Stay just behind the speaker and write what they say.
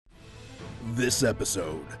This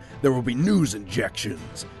episode, there will be news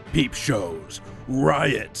injections, peep shows,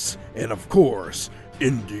 riots, and of course,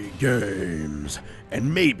 indie games,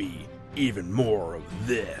 and maybe even more of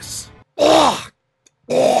this.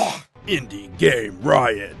 Indie Game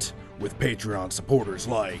Riot, with Patreon supporters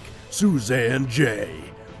like Suzanne J,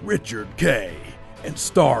 Richard K, and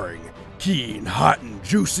starring Keen Hot and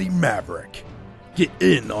Juicy Maverick. Get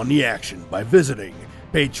in on the action by visiting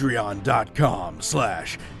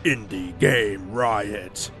patreon.com/Indie Game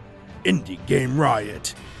Riot. Indie Game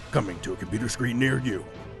Riot, coming to a computer screen near you.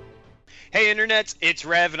 Hey internets, it's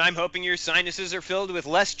Rev, and I'm hoping your sinuses are filled with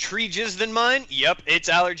less tree jizz than mine. Yep, it's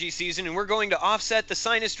allergy season, and we're going to offset the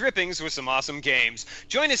sinus drippings with some awesome games.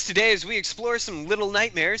 Join us today as we explore some Little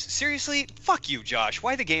Nightmares. Seriously, fuck you, Josh.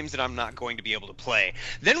 Why the games that I'm not going to be able to play?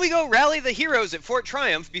 Then we go rally the heroes at Fort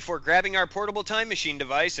Triumph before grabbing our portable time machine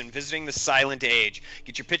device and visiting the Silent Age.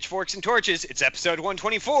 Get your pitchforks and torches. It's episode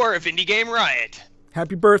 124 of Indie Game Riot.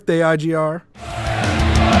 Happy birthday, IGR.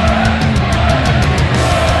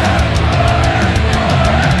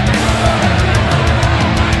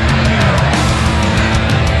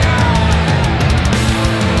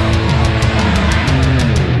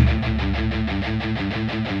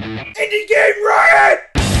 Indie Game Riot!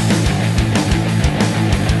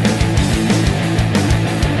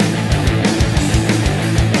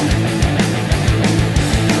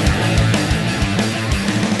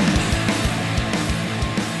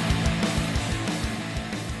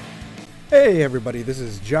 Hey everybody, this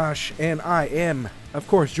is Josh, and I am, of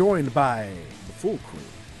course, joined by the full crew.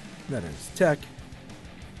 That is Tech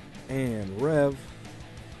and Rev.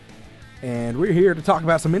 And we're here to talk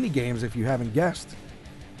about some indie games, if you haven't guessed.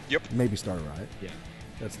 Yep. Maybe start a riot. Yeah.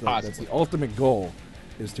 That's the ultimate goal,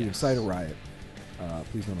 is to incite a riot.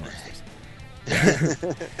 Please don't arrest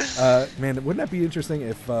us. Man, wouldn't that be interesting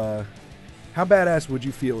if, how badass would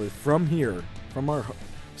you feel if from here, from our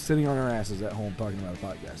sitting on our asses at home talking about a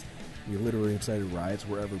podcast, we literally incited riots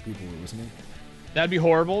wherever people were listening? That'd be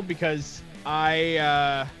horrible because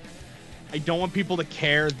I don't want people to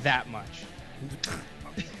care that much.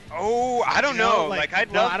 Oh, I don't know. Like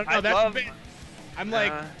I'd love. I don't know. I'm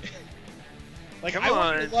like, come I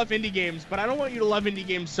want on. you to love indie games, but I don't want you to love indie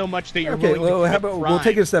games so much that you're Okay, willing well, to how about we'll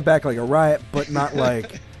take it a step back, like a riot, but not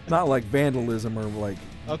like not like vandalism or like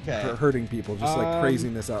hurting people, just like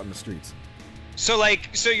craziness out in the streets. So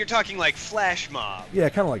you're talking like flash mob. Yeah,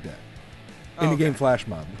 kind of like that. Indie game flash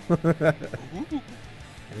mob.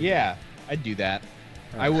 Yeah, I'd do that.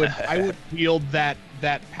 I would wield that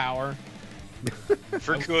power.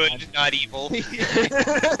 For good, not evil.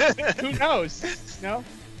 Who knows? No?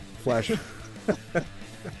 Flash.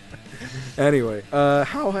 Anyway,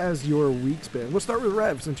 how has your week's been? We'll start with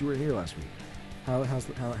Rev since you were here last week. How are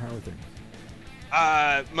things?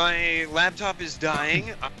 My laptop is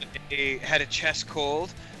dying. I had a chest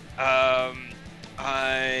cold.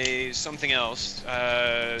 Something else,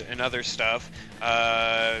 and other stuff.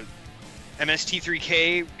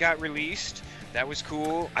 MST3K got released. That was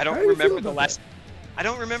cool. I don't remember the last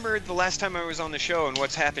time I was on the show and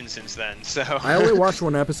what's happened since then. So I only watched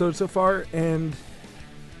one episode so far, and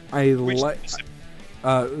I like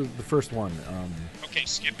the first one. Okay,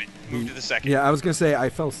 skip it. Move to the second. Yeah, I was gonna say I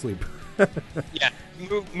fell asleep. Yeah,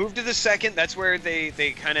 move to the second. That's where they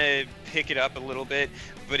kind of pick it up a little bit,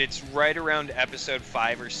 but it's right around episode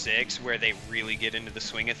 5 or 6 where they really get into the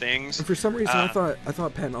swing of things. And for some reason, I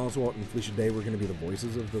thought Patton Oswalt and Felicia Day were going to be the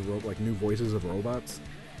voices of the new voices of robots.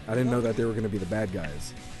 I didn't know that they were going to be the bad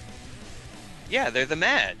guys. Yeah, they're the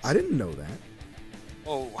Mads. I didn't know that.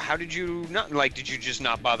 Oh, how did you not like? Did you just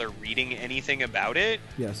not bother reading anything about it?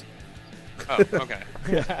 Yes. Oh, okay.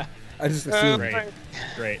 Yeah. I just assumed.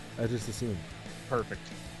 Great. I just assumed. Perfect.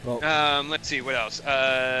 Well, let's see what else.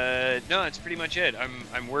 No, that's pretty much it.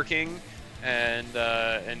 I'm working and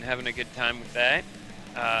having a good time with that.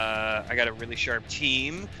 I got a really sharp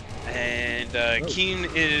team, and Keen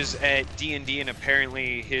is at D&D, and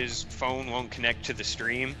apparently his phone won't connect to the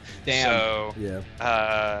stream. Damn. So yeah.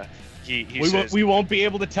 He says, we won't be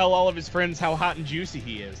able to tell all of his friends how hot and juicy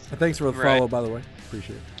he is. Thanks for the follow, by the way.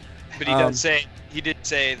 Appreciate it. But he did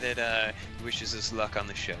say that he wishes us luck on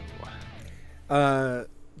the show.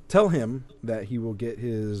 Tell him that he will get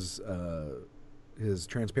his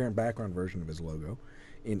transparent background version of his logo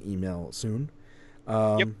in email soon.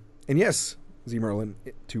 Yep. And yes, Z Merlin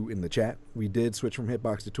in the chat. We did switch from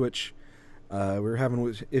Hitbox to Twitch. We were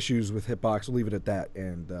having issues with Hitbox. We'll leave it at that.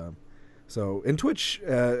 And so in Twitch,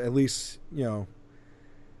 at least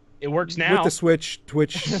It works now. With the Switch,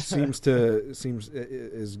 Twitch is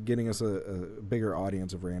getting us a bigger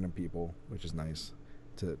audience of random people, which is nice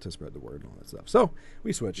to spread the word and all that stuff. So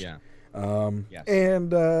we switched. Yeah. Yes.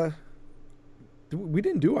 And We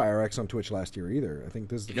didn't do IRX on Twitch last year either. I think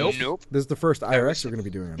this is the Nope. This is the first IRX we're going to be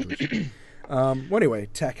doing on Twitch. Well, anyway,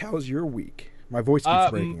 Tech, how's your week? My voice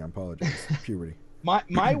keeps breaking. I apologize. Puberty.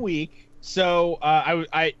 My week. So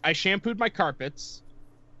I shampooed my carpets,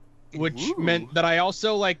 which meant that I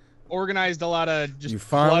also like organized a lot of just you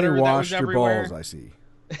finally clutter washed that was your everywhere. balls. I see.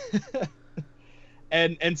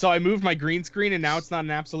 And so I moved my green screen, and now it's not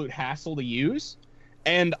an absolute hassle to use.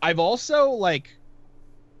 And I've also like,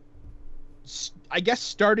 I guess,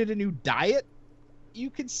 started a new diet, you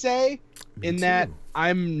could say, Me that too.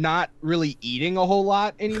 I'm not really eating a whole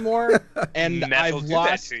lot anymore, and Meth will I've do that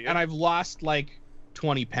lost to you. and I've lost like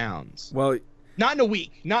 20 pounds. Well, Not in a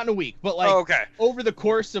week, but like okay. over the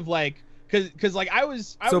course of like, cause like I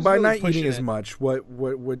was so was by really not pushing eating as it. much, what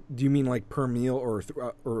do you mean, like per meal or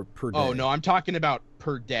per day? Oh no, I'm talking about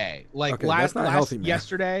per day. Like Okay, that's not healthy, man.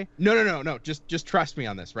 yesterday. No. Just trust me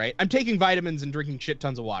on this, right? I'm taking vitamins and drinking shit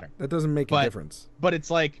tons of water. That doesn't make a difference. But it's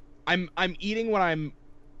like I'm eating when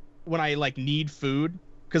I like need food,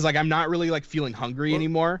 because like I'm not really like feeling hungry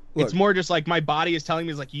anymore. look. It's more just like my body is telling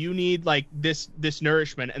me, is like, you need like this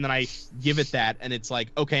nourishment, and then I give it that, and it's like,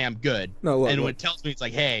 okay, I'm good. No, look, and when look. it tells me, it's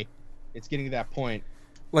like, hey, it's getting to that point.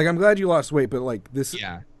 Like, I'm glad you lost weight, but like this,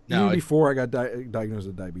 Yeah. even No. before I got diagnosed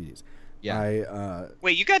with diabetes, Yeah. I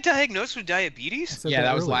Wait, you got diagnosed with diabetes? said Yeah,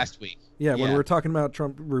 that was earlier. last week. Yeah, when Yeah. we were talking about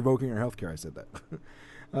Trump revoking our healthcare, I said that.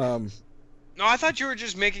 No, I thought you were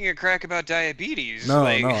just making a crack about diabetes. No,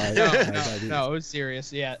 like... no, I had No, diabetes. no, it was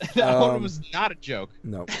serious. Yeah, that one Um, was not a joke.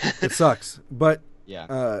 No, it sucks. But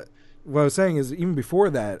Yeah. what I was saying is, even before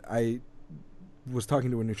that, I was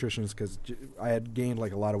talking to a nutritionist because I had gained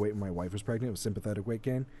like a lot of weight when my wife was pregnant. It was sympathetic weight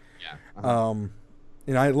gain. Yeah.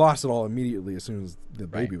 And I lost it all immediately as soon as the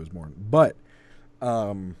baby was born. But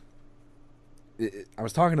I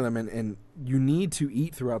was talking to them, and you need to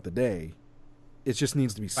eat throughout the day. It just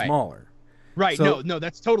needs to be smaller. Right. So- no,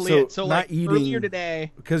 that's totally so it. So not like eating- earlier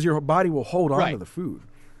today. Because your body will hold on Right. to the food.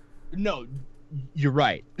 No, you're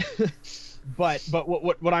right. but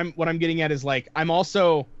what I'm getting at is like, I'm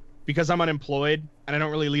also, because I'm unemployed and I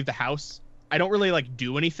don't really leave the house, I don't really like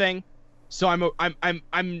do anything. So I'm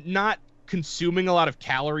not consuming a lot of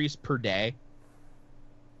calories per day.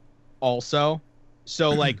 Also, so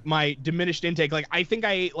like my diminished intake, like I think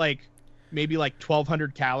I ate like maybe like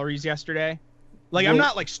 1,200 calories yesterday. Like I'm Well,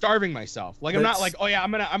 not like starving myself. Like I'm not that's- like, oh yeah,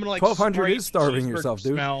 I'm gonna like 1,200 spray is starving cheeseburger yourself,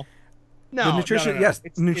 dude. Smell. No, The nutrition, no. yes,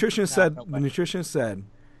 It's the nutritionist not, said no the way. nutritionist said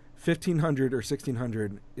 1,500 or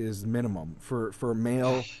 1,600 is minimum for a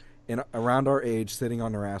male in around our age sitting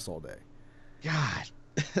on their ass all day. God.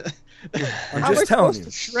 I'm How just am I telling supposed you.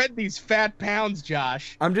 to shred these fat pounds,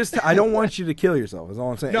 Josh? I don't want you to kill yourself. Is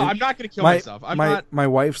all I'm saying. No, And I'm not going to kill myself. I'm not. My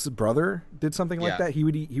wife's brother did something like Yeah. that. He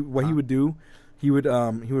would eat. He would do. He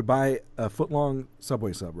would buy a foot-long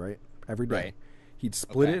Subway sub, right, every day. Right. He'd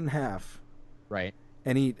split Okay. it in half, Right.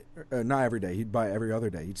 and he'd not every day. He'd buy every other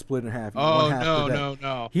day. He'd split it in half. Eat Oh, one half no, per day.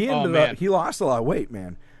 no. He Oh, ended man. up. He lost a lot of weight,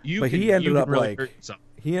 man. You but can- he ended you up can really like hurt yourself.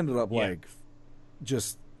 he ended up Yeah. like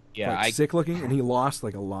just Yeah, like sick looking, and he lost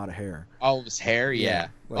like a lot of hair. all of his hair. Yeah.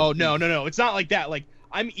 like- Oh no. It's not like that. Like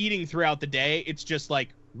I'm eating throughout the day. It's just like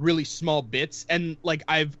really small bits, and like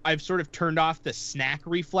I've sort of turned off the snack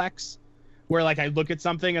reflex, where like I look at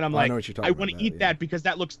something and I'm Oh, I like, know what you're talking I about want to that, eat yeah. that because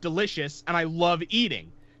that looks delicious, and I love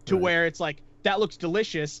eating. To Right. where it's like that looks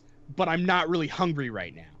delicious, but I'm not really hungry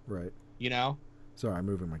right now. Right. You know? Sorry, I'm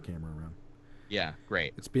moving my camera around. Yeah.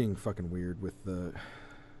 Great. It's being fucking weird with the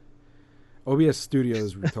OBS Studio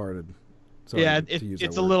is retarded. Sorry Yeah, to use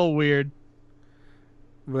it's that a word. little weird.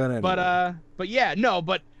 But anyway. But yeah, no,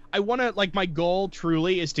 but I want to, like, my goal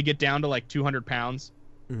truly is to get down to like 200 pounds,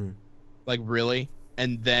 Mhm. like really,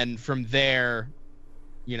 and then from there,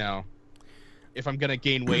 you know, if I'm gonna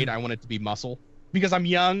gain weight, I want it to be muscle because I'm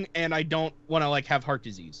young and I don't want to like have heart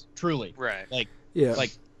disease. Truly, Right. like Yeah.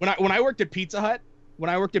 like when I worked at Pizza Hut,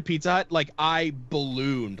 like I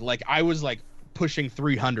ballooned, like I was like pushing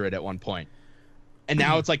 300 at one point, and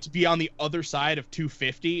now it's like to be on the other side of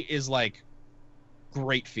 250 is like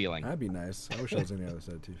great feeling. That'd be nice. I wish I was on the other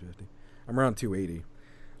side of 250. I'm around 280.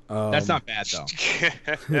 That's not bad though.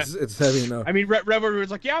 It's heavy enough. I mean, Rev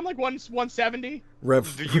was like, yeah, I'm like 170.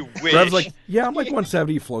 You wish. Rev's like, yeah, I'm like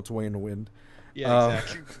 170. He floats away in the wind. Yeah,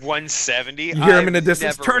 exactly. 170. You hear him in the I've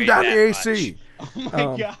distance. never Turn weighed down the that AC. Oh my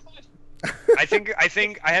Um, god. much. I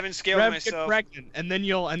think I haven't scaled Rev, get myself. pregnant, and then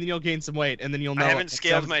you'll gain some weight, and then you'll know. I what haven't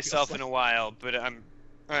scaled 170 myself feels in like. a while, but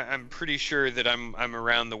I'm pretty sure that I'm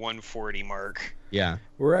around the 140 mark. Yeah.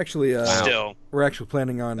 We're actually Still. we're actually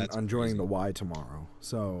planning on That's joining crazy. the Y tomorrow.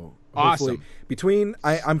 So hopefully Awesome. between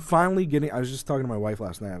I'm finally getting. I was just talking to my wife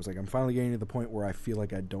last night. I was like, I'm finally getting to the point where I feel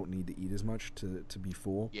like I don't need to eat as much to be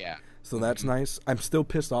full. Yeah. So that's nice. I'm still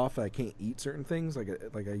pissed off that I can't eat certain things like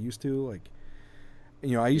I used to. Like,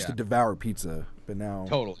 I used to devour pizza, but now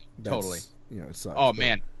Totally. It sucks. Oh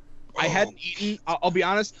man, I hadn't eaten. I'll be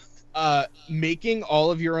honest. Making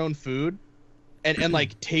all of your own food, and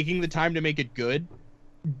like taking the time to make it good,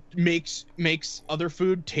 makes other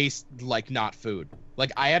food taste like not food.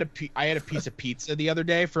 Like I had a piece of pizza the other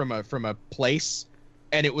day from a place,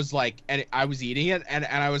 and it was like, and I was eating it, and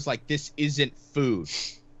I was like, this isn't food.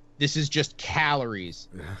 This is just calories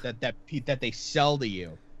that they sell to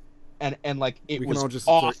you, and like it was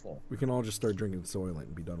awful. We can all just start drinking Soylent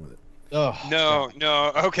and be done with it. Ugh,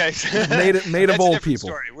 No. Okay. made of old people.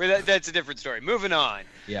 Story. That's a different story. Moving on.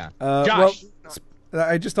 Yeah. Josh,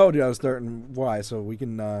 I just told you I was starting why, so we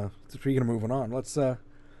can. Speaking of moving on, let's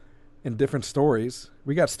in different stories.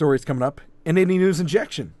 We got stories coming up in Indie News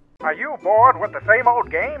Injection. Are you bored with the same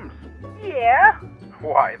old games? Yeah.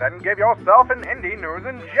 Why, then give yourself an Indie News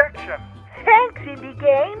Injection. Thanks, Indie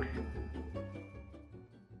Games.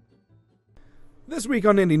 This week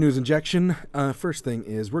on Indie News Injection, first thing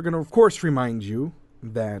is we're going to, of course, remind you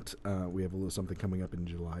that we have a little something coming up in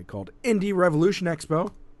July called Indie Revolution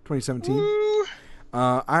Expo 2017.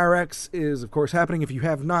 IRX is, of course, happening. If you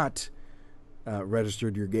have not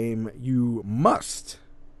registered your game, you must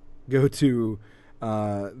go to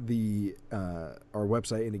our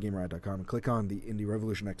website, indiegameriot.com, and click on the Indie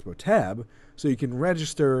Revolution Expo tab so you can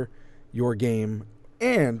register your game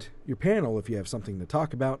and your panel if you have something to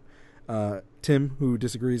talk about. Tim, who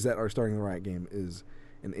disagrees that our Starting the Riot game is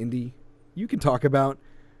an indie, you can talk about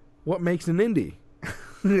what makes an indie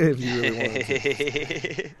if you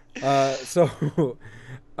really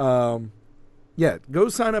want to. Go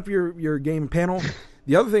sign up your game panel.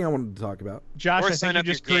 The other thing I wanted to talk about, Josh,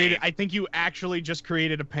 I think you actually just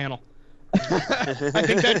created a panel. I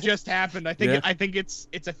think that just happened. I think it's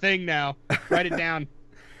a thing now. Write it down.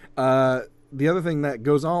 The other thing that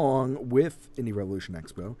goes along with Indie Revolution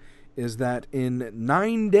Expo is that in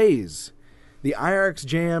 9 days, the IRX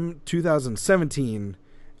Jam 2017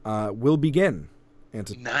 will begin.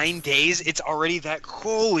 And 9 days? It's already that.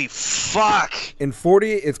 Holy fuck!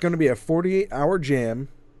 It's going to be a 48-hour jam.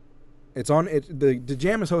 It's on it. The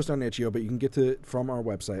jam is hosted on itch.io, but you can get to it from our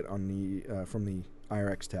website on the from the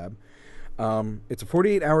IRX tab. It's a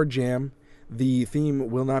 48-hour jam. The theme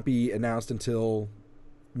will not be announced until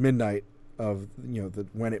midnight of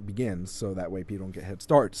when it begins, so that way people don't get head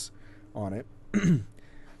starts on it.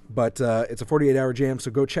 But it's a 48-hour jam,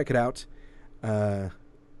 so go check it out.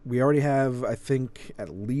 We already have, I think, at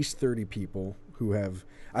least 30 people who have.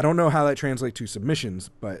 I don't know how that translates to submissions,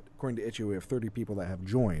 but according to itch.io, we have 30 people that have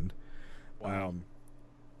joined. Wow.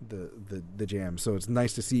 The jam. So it's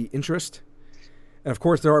nice to see interest, and of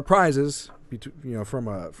course there are prizes. From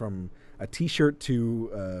a T-shirt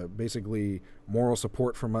to basically moral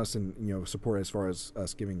support from us, and support as far as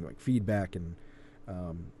us giving like feedback and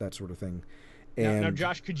that sort of thing. And now,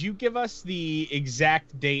 Josh, could you give us the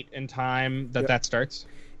exact date and time that starts?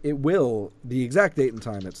 It will. The exact date and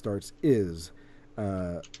time it starts is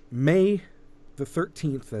May the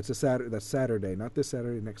 13th. That's a Saturday. That's Saturday, not this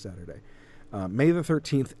Saturday. Next Saturday, May the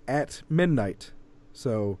 13th at midnight.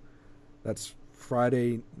 So that's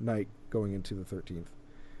Friday night going into the 13th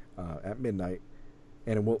at midnight,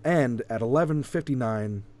 and it will end at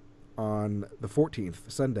 11:59 on the 14th,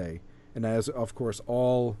 Sunday, and as of course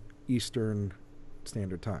all Eastern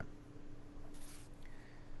Standard Time.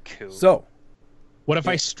 Cool. So, what if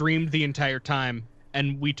I streamed the entire time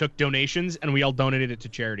and we took donations and we all donated it to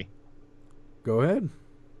charity? Go ahead.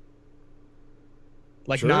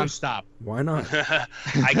 Like sure. nonstop. Why not?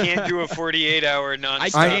 I can't do a 48-hour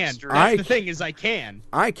nonstop I can. stream. That's the thing is I can.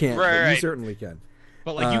 I can't. Right. You certainly can.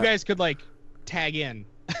 But like you guys could like tag in.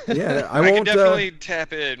 Yeah, I won't. can definitely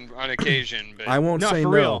tap in on occasion, but I won't say for no.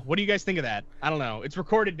 real. What do you guys think of that? I don't know. It's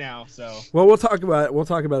recorded now, so. Well, we'll talk about it. We'll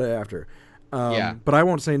talk about it after. Yeah. But I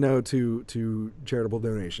won't say no to charitable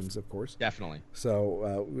donations, of course. Definitely.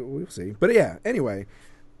 So we'll see. But yeah, anyway,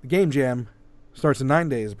 the game jam starts in 9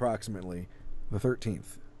 days, approximately the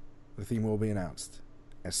 13th. The theme will be announced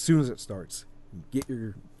as soon as it starts.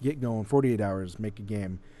 Get going. 48 hours. Make a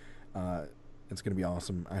game. It's going to be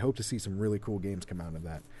awesome. I hope to see some really cool games come out of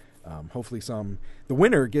that. Hopefully some. The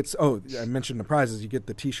winner gets. Oh, I mentioned the prizes. You get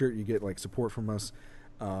the T-shirt. You get like support from us.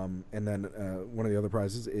 And then one of the other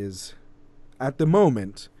prizes is, at the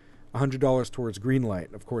moment, $100 towards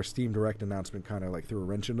Greenlight. Of course, Steam Direct announcement kind of like threw a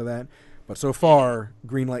wrench into that. But so far,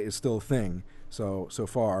 Greenlight is still a thing. So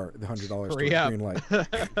far, the $100 towards Greenlight, the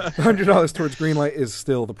 $100 towards Greenlight is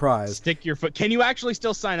still the prize. Stick your foot. Can you actually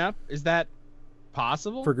still sign up? Is that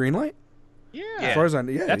possible for Greenlight? Yeah. As far as I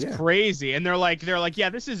know, yeah. That's crazy. And they're like, yeah,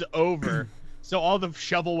 this is over. So all the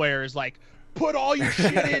shovelware is like, put all your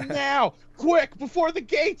shit in now, quick, before the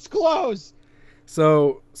gates close.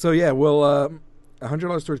 So yeah, well,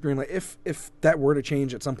 $100 towards Greenlight. If that were to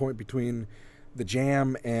change at some point between the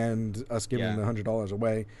jam and us giving the $100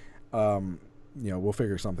 away, we'll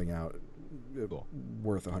figure something out. Cool.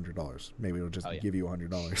 Worth $100. Maybe it'll just give you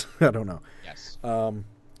 $100. I don't know. Yes.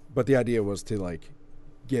 But the idea was to like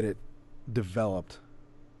get it developed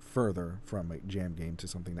further from a jam game to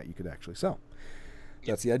something that you could actually sell.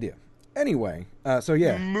 That's the idea. Anyway, so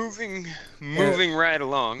yeah. Moving right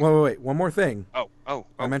along. Wait. One more thing. Oh.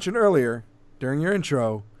 I mentioned earlier during your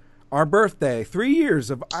intro, our birthday, 3 years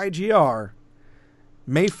of IGR,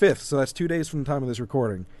 May 5th. So that's 2 days from the time of this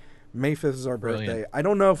recording. May 5th is our birthday. Brilliant. I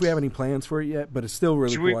don't know if we have any plans for it yet, but it's still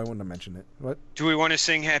really cool. I wanted to mention it. What? Do we want to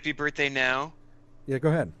sing happy birthday now? Yeah, go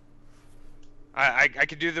ahead. I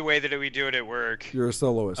could do the way that we do it at work. You're a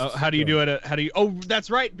soloist. Oh, how do you do it? Oh, that's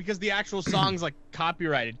right, because the actual song's like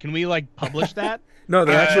copyrighted. Can we like publish that? No,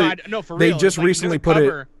 they actually no, for they real. just Like, recently put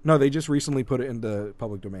it. No, they just recently put it into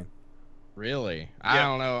public domain. Really? Yeah. I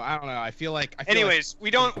don't know. I feel like. Anyways, we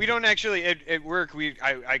don't actually at work.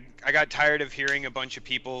 I got tired of hearing a bunch of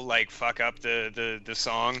people like fuck up the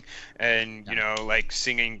song and like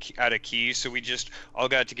singing out of key. So we just all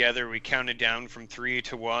got together. We counted down from 3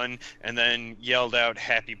 to 1, and then yelled out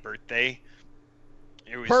 "Happy Birthday."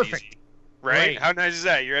 It was perfect. Easy. Right? Great. How nice is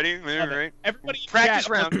that? You ready? Right? Everybody in practice chat,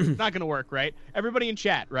 round. It's not gonna work, right? Everybody in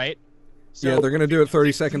chat, right? So, Yeah, they're gonna do it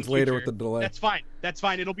 30 seconds later with the delay. That's fine.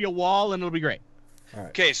 It'll be a wall and it'll be great. All right.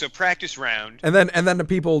 Okay, so practice round. And then the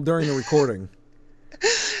people during the recording.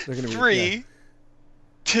 They're gonna be 3,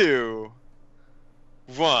 2,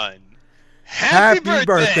 1. Happy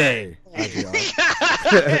birthday!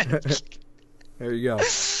 IGR. There you go. All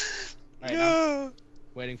right, I'm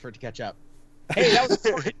waiting for it to catch up. Hey, that was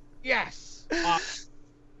fun. Yes.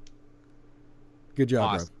 Good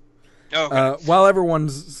job, Awesome. bro. Okay. While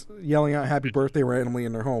everyone's yelling out "Happy Birthday" randomly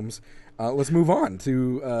in their homes, let's move on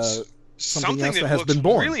to something else that has looks been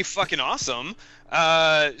born. Really fucking awesome.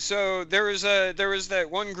 So there was that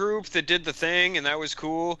one group that did the thing, and that was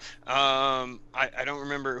cool. I don't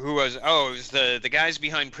remember who was. Oh, it was the guys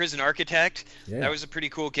behind Prison Architect. Yeah. That was a pretty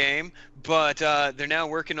cool game. But they're now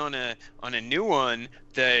working on a new one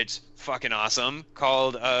that's fucking awesome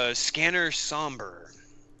called Scanner Somber.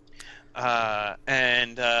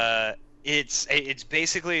 It's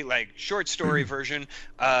basically like short story version.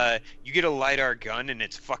 You get a LiDAR gun and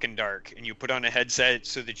it's fucking dark, and you put on a headset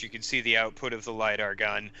so that you can see the output of the LiDAR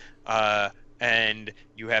gun, and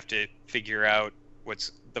you have to figure out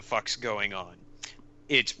what's the fuck's going on.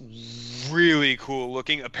 It's really cool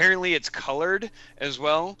looking. Apparently it's colored as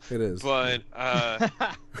well. It is. But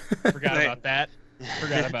Forgot about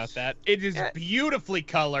that. It is beautifully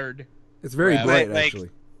colored. It's very bright, like, actually.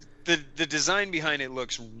 the design behind it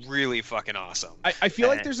looks really fucking awesome. I feel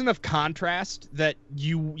like there's enough contrast that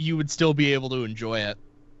you would still be able to enjoy it.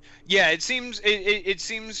 Yeah, it seems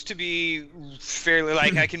to be fairly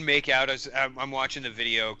like I can make out as I'm watching the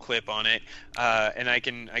video clip on it, and I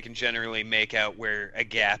can generally make out where a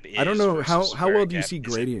gap is. I don't know how versus where well a do you gap see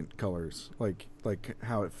isn't. gradient colors, like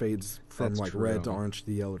how it fades from That's like true. red to orange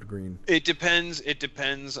to yellow to green. It depends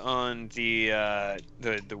on the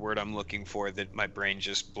word I'm looking for that my brain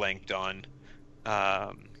just blanked on.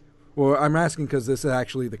 Well, I'm asking because this is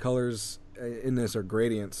actually the colors in this are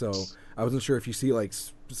gradient, so I wasn't sure if you see like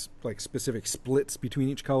specific splits between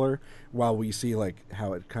each color, while we see like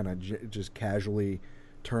how it kind of just casually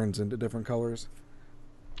turns into different colors.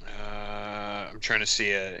 I'm trying to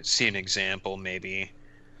see an example, maybe.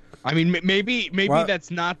 I mean, maybe Well-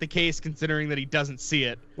 that's not the case, considering that he doesn't see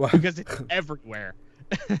it Well- because it's everywhere.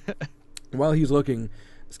 While he's looking,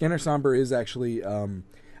 Scanner Somber is actually ouch.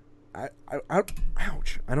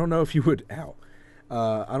 I don't know if you would I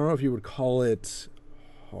don't know if you would call it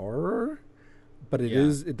horror, but it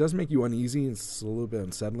is. It does make you uneasy and it's a little bit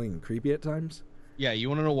unsettling and creepy at times. Yeah, you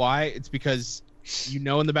want to know why? It's because you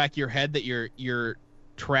know in the back of your head that you're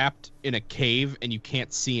trapped in a cave and you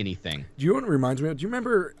can't see anything. Do you know what it reminds me of? Do you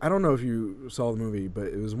remember? I don't know if you saw the movie, but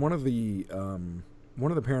it was one of the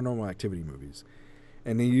Paranormal Activity movies,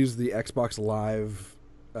 and they used the Xbox Live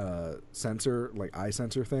sensor, like eye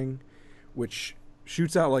sensor thing, which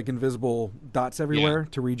shoots out like invisible dots everywhere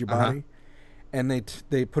to read your body, and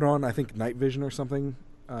they put on I think night vision or something,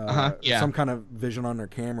 some kind of vision on their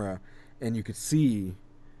camera, and you could see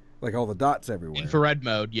like all the dots everywhere. Infrared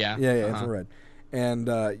mode, yeah. Yeah, infrared.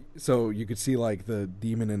 And so you could see like the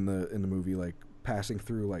demon in the movie like passing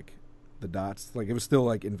through like the dots. Like it was still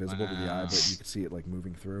like invisible to the eye, but you could see it like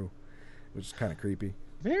moving through, which is kind of creepy.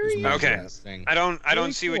 Very Okay. interesting. I don't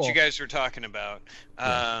Really see cool. what you guys were talking about.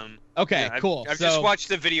 Okay, yeah, cool. I've So- just watched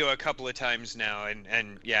the video a couple of times now,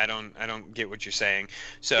 and yeah, I don't get what you're saying.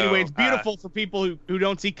 So Anyway, it's beautiful for people who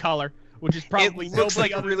don't see color, which is probably it looks nobody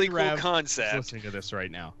like a other really than cool Rev concept. listening to this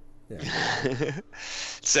right now. Yeah.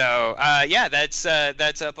 So yeah, that's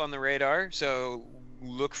up on the radar. So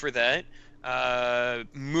look for that.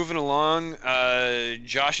 Moving along,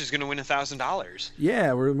 Josh is going to win $1,000.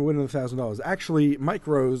 Yeah, we're winning $1,000. Actually, Mike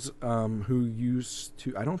Rose, who used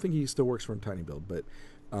to, I don't think he still works for Tiny Build, but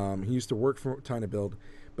he used to work for Tiny Build,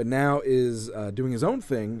 but now is doing his own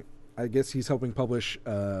thing. I guess he's helping publish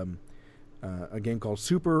a game called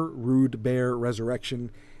Super Rude Bear Resurrection,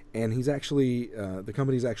 and he's actually, the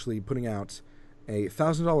company's actually putting out a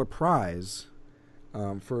 $1,000 prize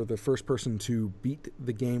for the first person to beat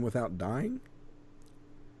the game without dying.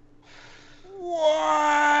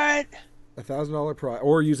 What? $1,000 prize,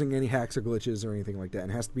 or using any hacks or glitches or anything like that.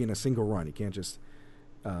 And it has to be in a single run. You can't just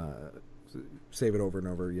save it over and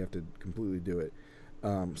over. You have to completely do it.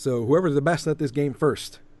 So whoever's the best at this game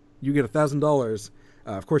first, you get $1,000.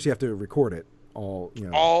 Of course, you have to record it all.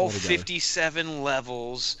 All together. 57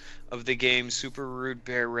 levels of the game Super Rude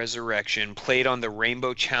Bear Resurrection played on the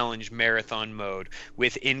Rainbow Challenge Marathon mode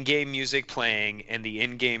with in-game music playing and the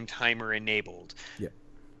in-game timer enabled. Yeah.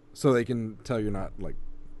 So they can tell you're not like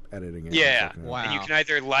editing it. Yeah. Wow. And you can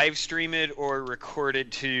either live stream it or record it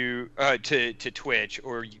to Twitch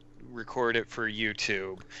or record it for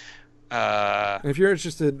YouTube. And if you're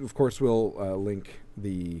interested, of course, we'll link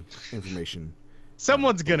the information.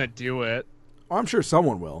 Someone's gonna do it. Oh, I'm sure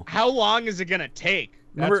someone will. How long is it gonna take?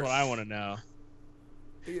 That's Remember- what I want to know.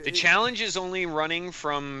 The challenge is only running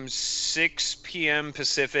from 6 p.m.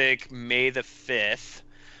 Pacific, May the 5th,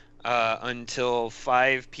 until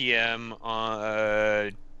 5 p.m.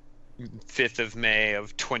 on 5th of May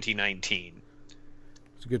of 2019.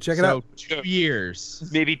 So go check it out. 2 years.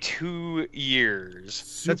 Maybe 2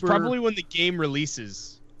 years. That's probably when the game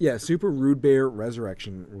releases. Yeah, Super Rude Bear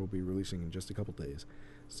Resurrection will be releasing in just a couple days.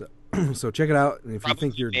 So so check it out, and if Probably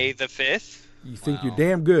you think you're May the 5th. you're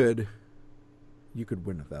damn good, you could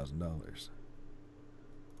win $1,000.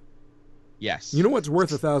 Yes. You know what's worth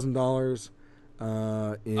 $1,000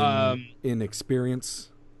 in experience?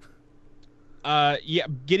 Yeah,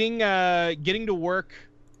 getting to work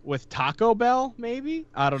with Taco Bell, maybe?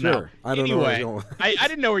 I don't know. Sure. I don't know where I was Anyway, going with I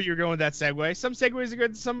didn't know where you were going with that segue. Some segues are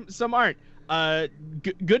good, some aren't.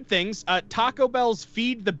 Good things. Taco Bell's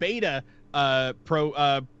Feed the Beta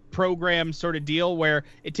program sort of deal where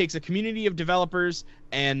it takes a community of developers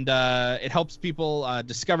and it helps people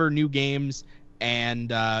discover new games. And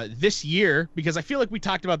this year, because I feel like we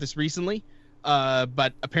talked about this recently,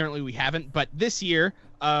 but apparently we haven't. But this year,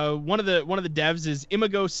 one of the devs is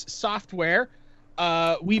Imagos Software.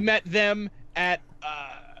 We met them at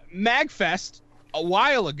MagFest a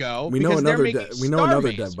while ago. We know because they're another making we know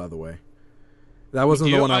another Starmaze. dev, by the way. That wasn't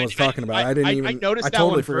You the do? one I was talking about. I didn't even. I noticed I that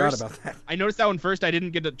totally one forgot first. about that. I noticed that one first. I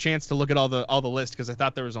didn't get a chance to look at all the list because I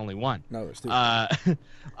thought there was only one. No, there's two.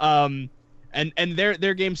 And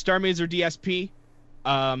their game Starmaze or DSP,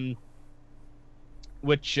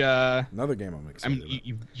 which Another game I'm I excited mean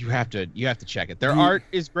about. you have to check it. Their You- art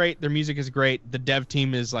is great. Their music is great. The dev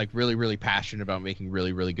team is like really passionate about making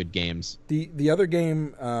really good games. The other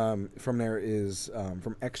game from there is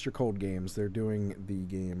from Extra Cold Games. They're doing the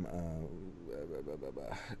game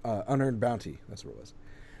Unearned Bounty. That's what it was.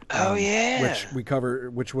 Oh, yeah.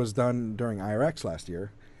 Which was done during IRX last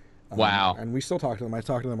year. Wow. And we still talk to them. I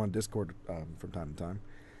talk to them on Discord from time to time.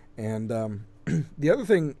 And the other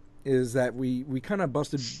thing is that we kind of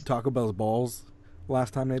busted Taco Bell's balls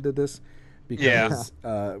last time they did this because we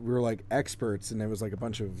were like experts and there was like a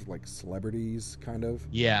bunch of like celebrities kind of.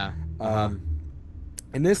 Yeah.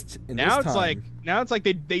 In this time, now it's like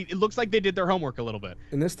they it looks like they did their homework a little bit.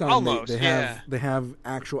 in this time Almost, they have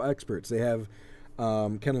actual experts. They have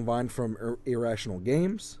Ken Levine from Irrational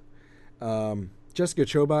Games, Jessica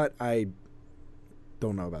Chobot. I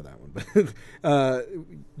don't know about that one, but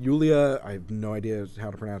Yulia, I have no idea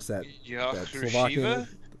how to pronounce that Slovakian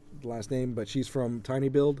last name, but she's from Tiny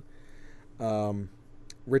Build.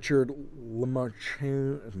 Richard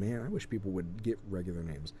Lemarchand, man, I wish people would get regular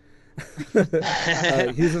names.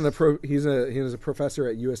 He's a professor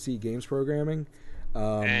at USC Games Programming,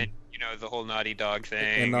 And the whole Naughty Dog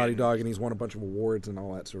thing. and Naughty Dog, and he's won a bunch of awards and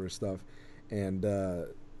all that sort of stuff. And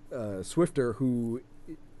Swifter, who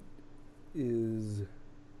is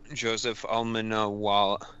Joseph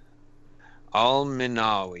Almanawala.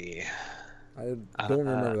 Al-Minawi. I don't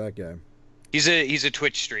remember that guy. He's a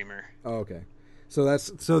Twitch streamer. Oh, okay.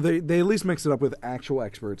 So they at least mix it up with actual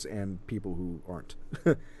experts and people who aren't.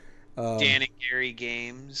 Dan and Gary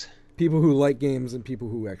Games. People who like games and people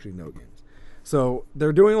who actually know games. So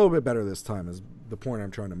they're doing a little bit better this time is the point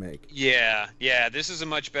I'm trying to make. Yeah. This is a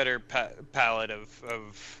much better palette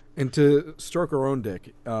of... And to stroke our own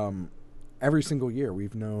dick, every single year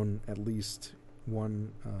we've known at least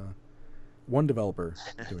one developer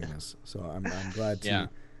doing this. So I'm glad to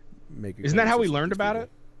make it. Isn't that how we learned about it?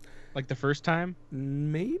 Like the first time?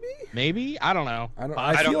 Maybe? I don't know.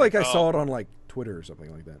 I feel like I saw it on like Twitter or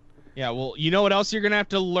something like that. Yeah, well, you know what else you're going to have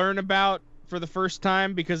to learn about for the first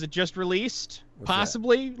time because it just released?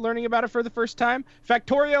 Possibly learning about it for the first time?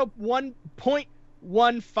 Factorio 1.15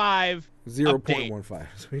 0.15.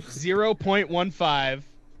 0.15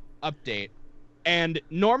 update. And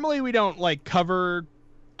normally we don't like cover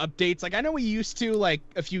updates. Like I know we used to like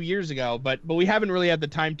a few years ago, but we haven't really had the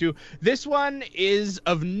time to. This one is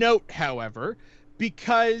of note, however,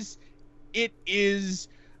 because it is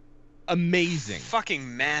amazing.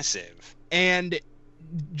 Fucking massive. And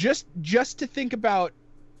just to think about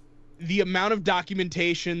the amount of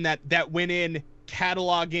documentation that went in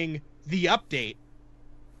cataloging the update,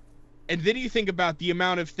 and then you think about the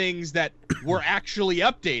amount of things that were actually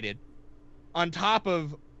updated on top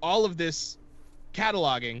of all of this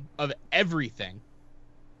cataloging of everything.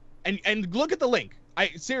 And look at the link.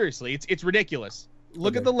 Seriously, it's ridiculous.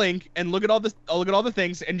 Look at the link and look at all the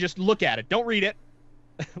things and just look at it. Don't read it.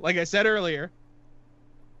 Like I said earlier,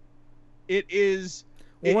 it is.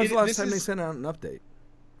 Well, when's the last time they sent out an update?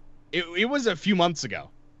 It was a few months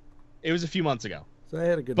ago. So they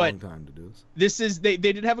had a good long time to do this. They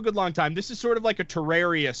did have a good long time. This is sort of like a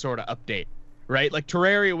Terraria sort of update, right? Like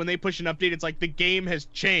Terraria, when they push an update, it's like the game has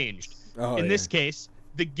changed. In this case,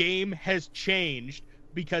 the game has changed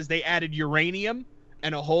because they added uranium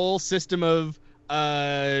and a whole system of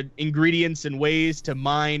ingredients and ways to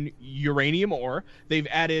mine uranium ore. They've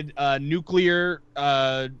added nuclear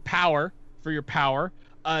power for your power.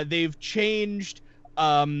 They've changed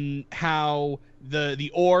how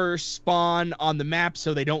the ores spawn on the map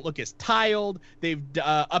so they don't look as tiled. They've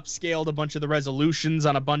upscaled a bunch of the resolutions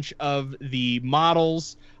on a bunch of the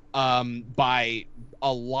models by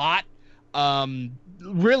a lot.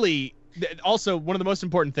 Really, also one of the most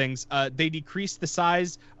important things, they decreased the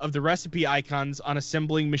size of the recipe icons on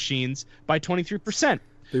assembling machines by 23%,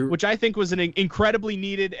 which I think was an incredibly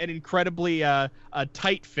needed and incredibly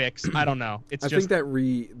tight fix. I don't know. I think that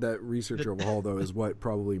research overhaul though is what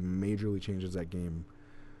probably majorly changes that game.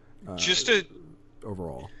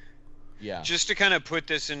 Overall. Yeah. Just to kind of put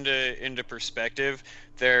this into perspective,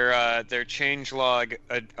 their changelog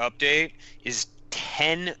update is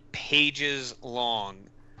 10 pages long.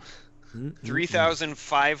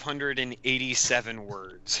 3,587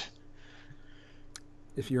 words.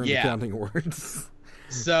 If you're into counting words.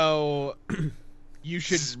 So you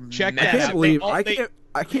should check that out.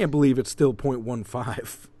 I can't believe it's still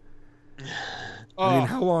 0.15. I mean,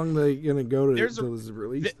 how long are they gonna go to until this is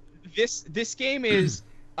released? This game is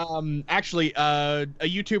actually a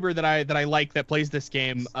YouTuber that I like that plays this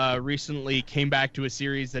game recently came back to a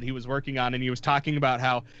series that he was working on, and he was talking about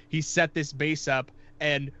how he set this base up.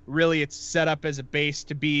 And really, it's set up as a base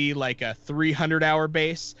to be like a 300-hour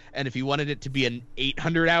base. And if he wanted it to be an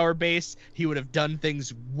 800-hour base, he would have done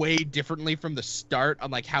things way differently from the start on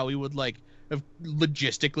like how he would like have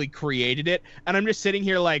logistically created it. And I'm just sitting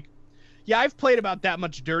here like, yeah, I've played about that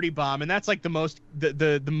much Dirty Bomb, and that's like the most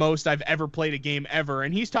I've ever played a game ever.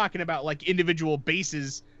 And he's talking about like individual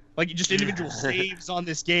bases, like just individual saves on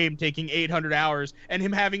this game taking 800 hours, and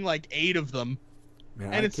him having like 8 of them.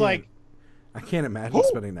 Man, and it's like. I can't imagine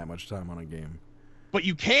spending that much time on a game. But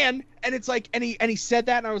you can, and it's like, and he said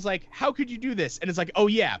that, and I was like, how could you do this? And it's like, oh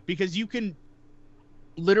yeah, because you can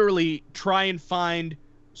literally try and find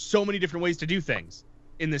so many different ways to do things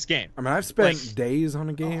in this game. I mean, I've spent days on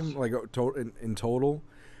a game, like in total,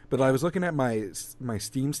 but I was looking at my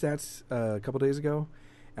Steam stats a couple days ago,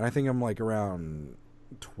 and I think I'm like around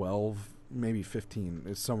 12, maybe 15.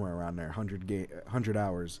 It's somewhere around there, 100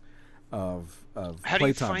 hours of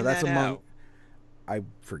playtime. But that's among. I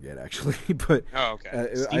forget actually, but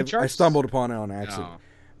I stumbled upon it on accident. Oh.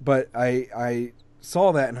 But I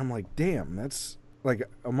saw that and I'm like, damn, that's like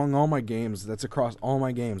among all my games, that's across all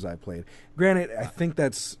my games I played. Granted, I think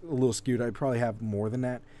that's a little skewed. I probably have more than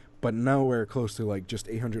that, but nowhere close to like just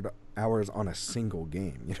 800 hours on a single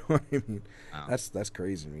game. You know what I mean? Oh. That's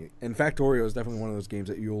crazy to me. And Factorio is definitely one of those games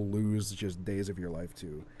that you'll lose just days of your life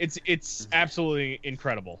to. It's absolutely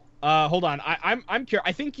incredible. Hold on, I'm curious.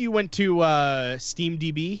 I think you went to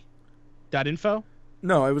SteamDB. .info?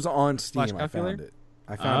 No, it was on Steam. Flash I calculator? found it.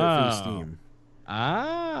 I found it through Steam.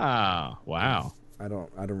 Ah, wow. I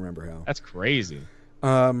don't remember how. That's crazy.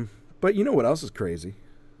 But you know what else is crazy?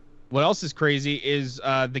 What else is crazy is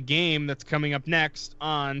the game that's coming up next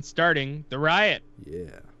on Starting the Riot.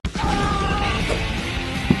 Yeah.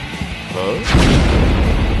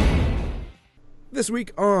 This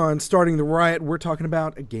week on Starting the Riot, we're talking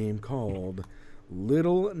about a game called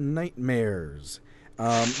Little Nightmares.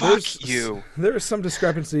 Fuck you. There is some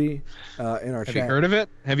discrepancy in our chat. Have you heard of it?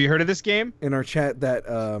 Have you heard of this game? In our chat that,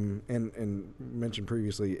 and mentioned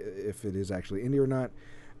previously if it is actually indie or not.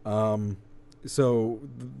 So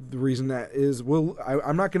the reason that is,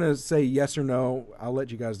 I'm not going to say yes or no. I'll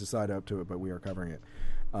let you guys decide up to it, but we are covering it.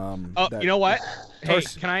 You know what? Hey,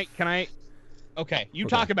 can I? Okay, you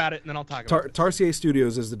talk about it, and then I'll talk about it. Tarsier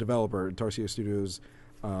Studios is the developer. Tarsier Studios.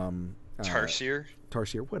 Tarsier,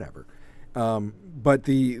 whatever. But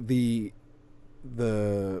the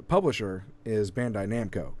publisher is Bandai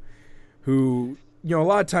Namco, who, you know, a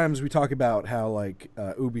lot of times we talk about how like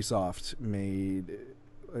Ubisoft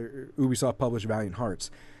published Valiant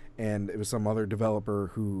Hearts, and it was some other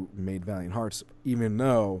developer who made Valiant Hearts, even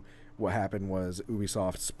though what happened was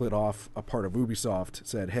Ubisoft split off a part of Ubisoft,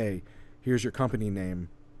 said, hey, here's your company name,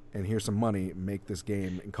 and here's some money, make this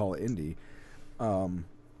game and call it indie.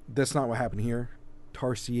 That's not what happened here.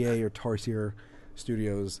 Tarsier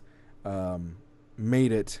Studios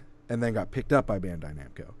made it and then got picked up by Bandai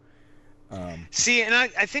Namco. See, and I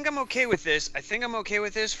think I'm okay with this. I think I'm okay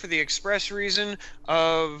with this for the express reason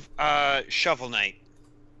of Shovel Knight,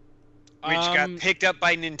 which got picked up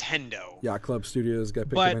by Nintendo. Yacht Club Studios got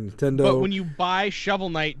picked up by Nintendo. But when you buy Shovel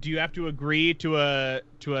Knight, do you have to agree to a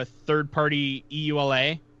third-party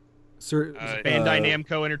EULA? Bandai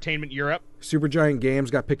Namco Entertainment Europe. Supergiant Games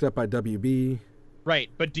got picked up by WB.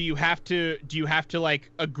 Right, but do you have to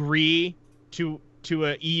like agree to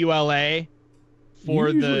a EULA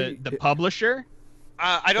for the publisher?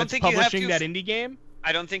 I don't think you have to publishing that indie game.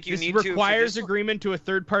 I don't think you need to. This requires agreement to a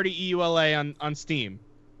third-party EULA on Steam.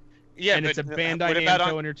 Yeah, and but it's a Bandai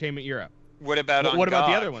Namco Entertainment Europe. What about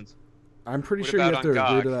the other ones? I'm pretty sure you have to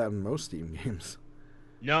agree to that in most Steam games.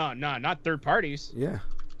 No, not third parties. Yeah,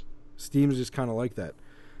 Steam's just kind of like that.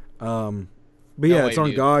 But yeah, it's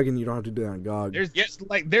on GOG, and you don't have to do that on GOG.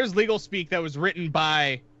 There's legal speak that was written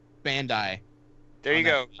by Bandai. There you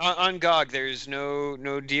go. On GOG, there's no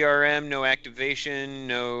DRM, no activation,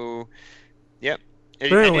 no. Yep.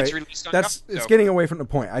 But anyway, and it's released on GOG, it's getting away from the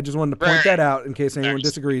point. I just wanted to point that out in case anyone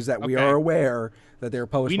disagrees that we are aware that they were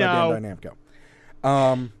published by Bandai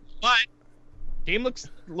Namco. But game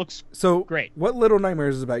looks so great. What Little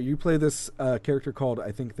Nightmares is about? You play this character called,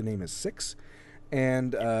 I think the name is Six.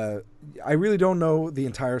 And I really don't know the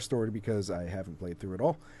entire story because I haven't played through it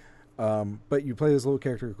all. But you play this little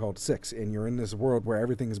character called Six, and you're in this world where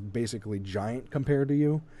everything is basically giant compared to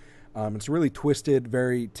you. It's really twisted,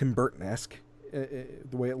 very Tim Burton-esque,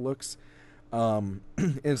 the way it looks.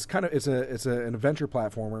 It's an adventure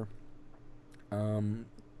platformer.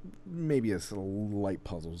 Maybe it's light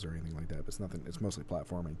puzzles or anything like that, but it's nothing. It's mostly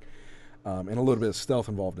platforming, and a little bit of stealth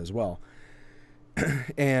involved as well.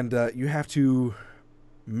 And you have to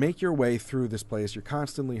make your way through this place. You're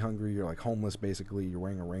constantly hungry. You're like homeless, basically. You're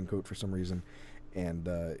wearing a raincoat for some reason, and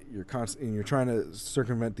you're trying to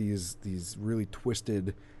circumvent these really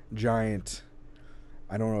twisted, giant.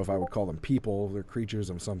 I don't know if I would call them people. They're creatures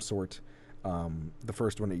of some sort. The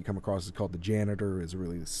first one that you come across is called the Janitor. Is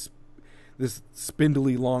really this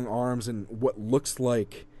spindly long arms and what looks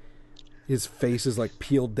like his face is like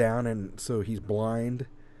peeled down, and so he's blind.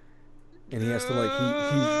 And he has to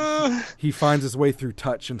like he finds his way through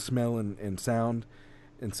touch and smell and sound,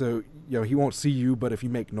 and so he won't see you, but if you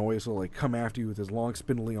make noise, he'll like come after you with his long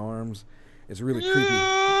spindly arms. It's really creepy.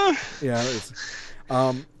 Yeah,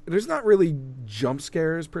 there's not really jump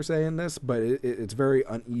scares per se in this, but it's very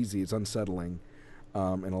uneasy. It's unsettling,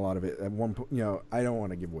 and a lot of it. At one point, I don't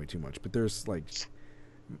want to give away too much, but there's like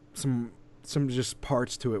some just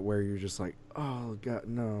parts to it where you're just like, oh god,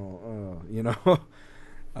 no,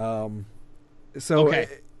 So okay.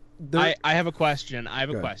 I have a question.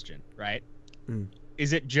 Question, right? Mm.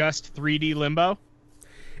 Is it just 3D Limbo?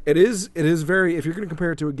 It is very, if you're going to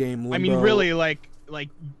compare it to a game, Limbo, I mean, really, like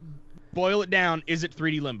boil it down, is it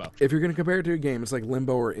 3D Limbo? If you're going to compare it to a game, it's like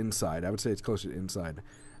Limbo or Inside. I would say it's closer to Inside.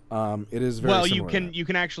 It is very similar. You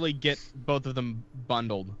can actually get both of them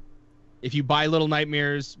bundled. If you buy Little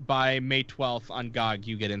Nightmares by May 12th on GOG,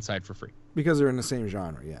 you get Inside for free. Because they're in the same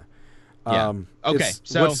genre, yeah. Yeah. Okay,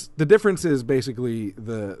 so what's the difference is basically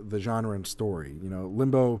the genre and story. You know,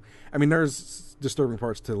 Limbo. I mean, there's disturbing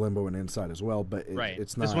parts to Limbo and Inside as well, but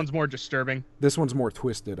it's not. This one's more disturbing. This one's more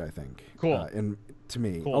twisted, I think. Cool. And to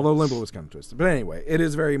me, Cool. although Limbo was kind of twisted, but anyway, it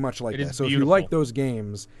is very much like It that. is So if you beautiful. like those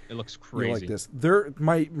games, It looks you crazy. like this.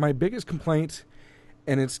 My biggest complaint,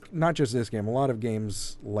 and it's not just this game. A lot of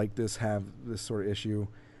games like this have this sort of issue,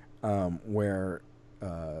 where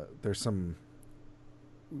there's some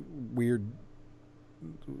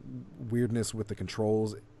weirdness with the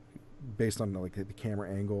controls based on like the camera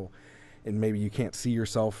angle, and maybe you can't see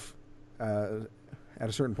yourself at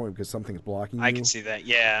a certain point because something's blocking you. I can see that.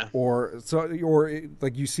 Yeah. Or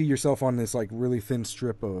like you see yourself on this like really thin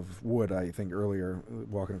strip of wood. I think earlier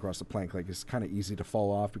walking across the plank, like it's kind of easy to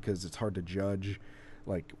fall off because it's hard to judge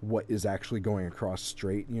like what is actually going across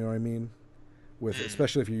straight. You know what I mean?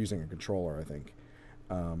 Especially if you're using a controller, I think.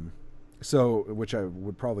 So, which I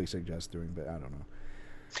would probably suggest doing, but I don't know.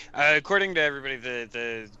 According to everybody,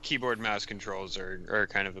 the keyboard mouse controls are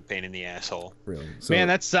kind of a pain in the asshole. Really, so Man,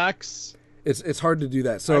 that sucks. it's hard to do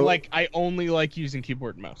that. So I only like using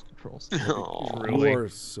keyboard and mouse controls. Oh. you're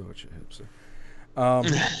such a hipster.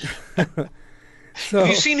 So Have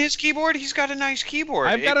you seen his keyboard? He's got a nice keyboard.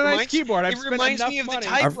 I've got a nice keyboard. I've It spent reminds me enough of the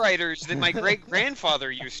money. typewriters that my great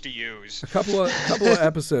grandfather used to use. a couple of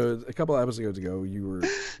episodes ago,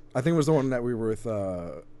 I think it was the one that we were with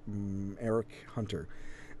Eric Hunter,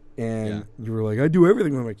 and you were like, I do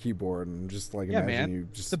everything with my keyboard, and just like imagine man. you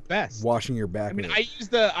It's just the best. washing your back. I mean,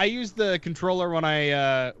 with it. I use the controller when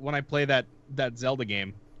I play that Zelda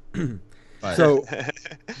game. So,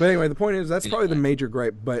 but anyway, the point is that's probably the major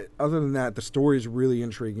gripe. But other than that, the story is really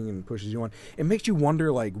intriguing and pushes you on. It makes you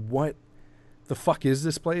wonder, like, what the fuck is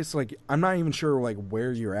this place? Like, I'm not even sure, like,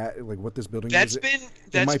 where you're at, like, what this building That's is.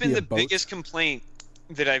 been might be a the boat. biggest complaint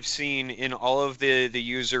that I've seen in all of the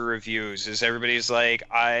user reviews is everybody's like,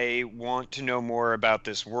 I want to know more about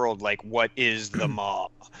this world. Like, what is the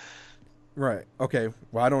mall? Right. Okay.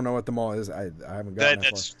 Well, I don't know what the mall is. I haven't gotten that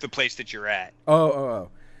That's the place that you're at. far.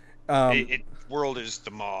 Oh. World is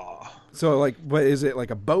the mall. So, like, what is it? Like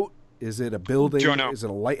a boat? Is it a building? Don't know. Is it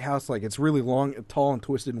a lighthouse? Like, it's really long, tall, and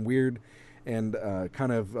twisted and weird, and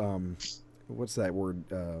kind of what's that word?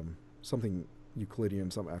 Something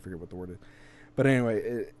Euclidean. Something I forget what the word is. But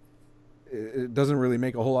anyway, it doesn't really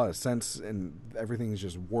make a whole lot of sense, and everything's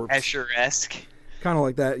just warped. Escher-esque. Kind of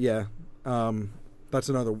like that, yeah. That's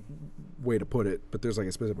another way to put it, but there's like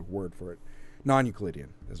a specific word for it. Non-Euclidean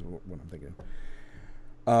is what I'm thinking.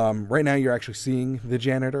 Right now, you're actually seeing the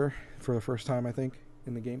janitor for the first time, I think,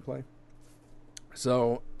 in the gameplay.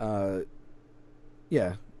 So,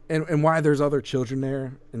 yeah, and why there's other children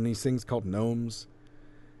there and these things called gnomes,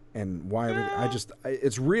 and why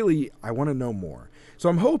it's really I want to know more. So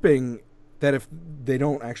I'm hoping that if they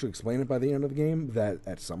don't actually explain it by the end of the game, that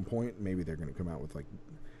at some point maybe they're going to come out with like.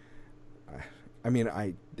 I mean,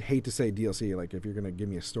 I hate to say DLC. Like, if you're going to give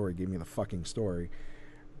me a story, give me the fucking story.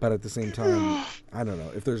 But at the same time, I don't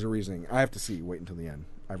know. If there's a reasoning, I have to see. Wait until the end.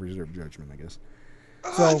 I reserve judgment, I guess.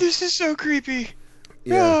 So, This is so creepy.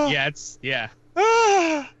 yeah. Yeah.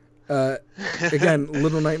 Again,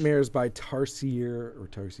 Little Nightmares by Tarsier,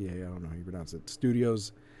 I don't know how you pronounce it,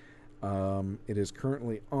 Studios. It is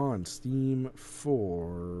currently on Steam for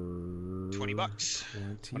 $20.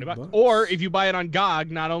 $20. Or if you buy it on GOG,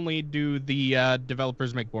 not only do the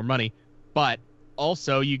developers make more money, but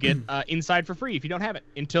also you get Inside for free if you don't have it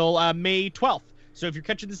until May 12th. So if you're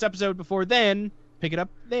catching this episode before then, pick it up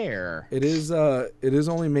there. It is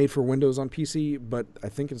only made for Windows on PC, but I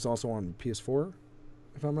think it's also on PS4,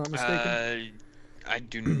 if I'm not mistaken. I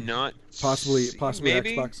do not. Possibly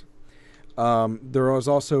maybe? Xbox. There was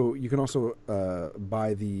also you can also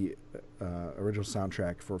buy the original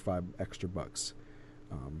soundtrack for $5 extra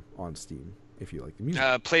on Steam if you like the music.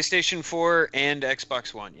 PlayStation 4 and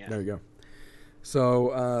Xbox One. Yeah. There you go.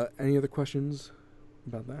 So, any other questions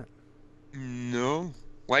about that? No.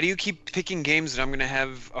 Why do you keep picking games that I'm gonna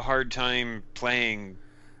have a hard time playing?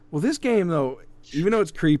 Well, this game though, even though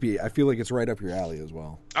it's creepy, I feel like it's right up your alley as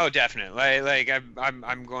well. Oh, definitely. Like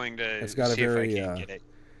I'm going to It's got see a very, if I can get it.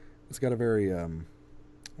 It's got a very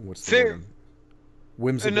what's the Fair. word?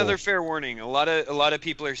 Whimsical. Another fair warning. A lot of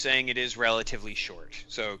people are saying it is relatively short,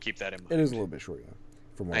 so keep that in mind. It is a little bit short, yeah,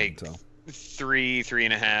 from what I can tell.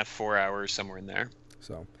 3.5, 4 hours, somewhere in there.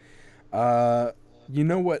 So, you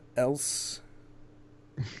know what else?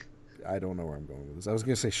 I don't know where I'm going with this. I was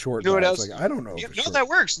gonna say short. You know but what I was else? like, I don't know. If it's No, short. that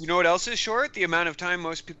works. You know what else is short? The amount of time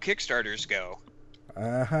most Kickstarters go.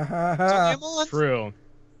 Ha, ha, ha. It's only a month. True.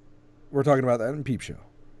 We're talking about that in Peep Show.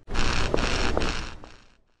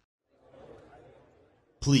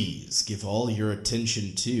 Please give all your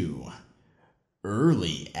attention to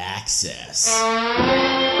Early access.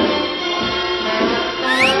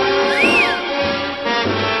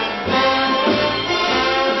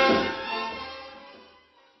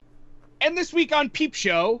 And this week on Peep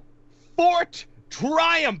Show, Fort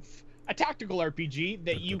Triumph, a tactical RPG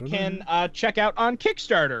that you can check out on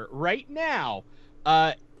Kickstarter right now.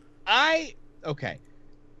 Okay.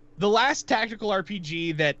 The last tactical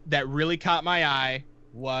RPG that really caught my eye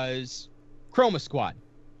was Chroma Squad.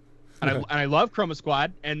 And I love Chroma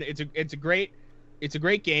Squad, and it's a great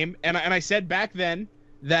game. And I said back then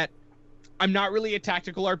that I'm not really a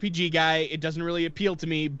tactical RPG guy. It doesn't really appeal to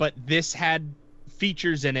me, but this had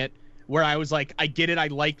features in it where I was like, I get it, I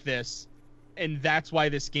like this, and that's why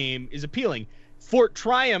this game is appealing. Fort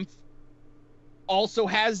Triumph also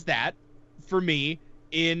has that for me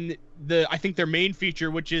in I think their main feature,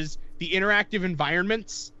 which is the interactive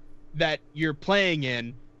environments that you're playing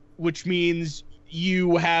in, which means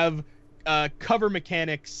you have cover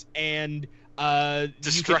mechanics and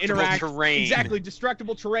destructible terrain. Exactly,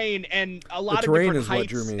 destructible terrain and a lot of different is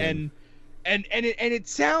heights what drew me in. and it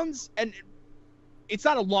sounds, and it's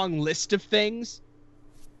not a long list of things,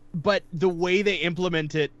 but the way they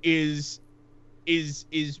implement it is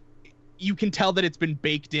you can tell that it's been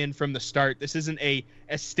baked in from the start. This isn't a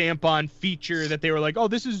stamp-on feature that they were like, oh,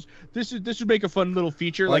 this would make a fun little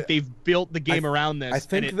feature. Like they've built the game around this. I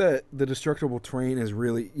think that the destructible terrain is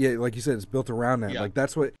really, like you said, it's built around that. Yeah. Like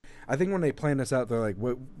that's what I think when they plan this out, they're like,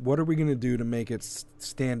 what are we going to do to make it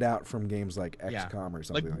stand out from games like XCOM or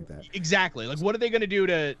something like that? Exactly. Like what are we going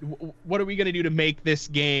to do to make this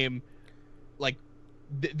game like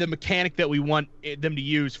the mechanic that we want them to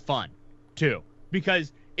use fun too?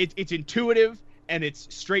 Because it's intuitive and it's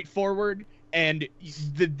straightforward, and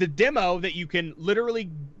the demo that you can literally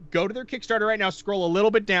go to their Kickstarter right now, scroll a little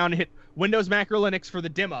bit down, hit Windows, Mac, or Linux for the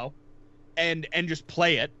demo, and just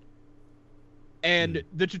play it. And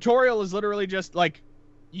the tutorial is literally just like,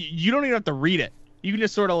 you don't even have to read it. You can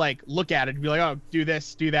just sort of like look at it and be like, oh, do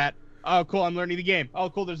this, do that. Oh, cool, I'm learning the game. Oh,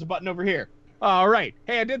 cool, there's a button over here. All right,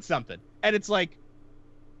 hey, I did something. And it's like,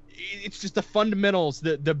 it's just the fundamentals,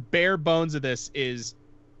 the bare bones of this is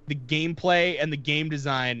the gameplay and the game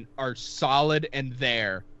design are solid and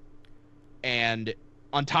there. And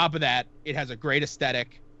on top of that, it has a great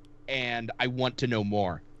aesthetic, and I want to know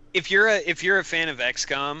more. If you're a fan of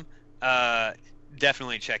XCOM,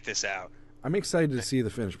 definitely check this out. I'm excited to see the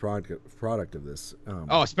finished product of this.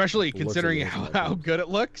 Especially considering how good it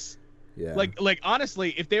looks. Yeah. Like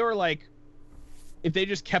honestly, if they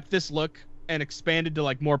just kept this look and expanded to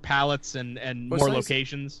like more palettes and more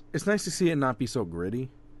locations. It's nice to see it not be so gritty.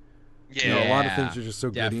 Yeah. You know, a lot of things are just so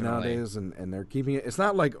gritty definitely. nowadays, and they're keeping it. It's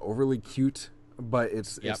not like overly cute, but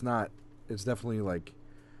it's not. It's definitely like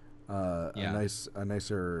a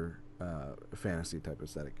nicer fantasy type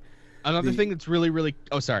aesthetic. Another thing that's really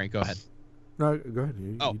oh, sorry, go ahead. No, go ahead.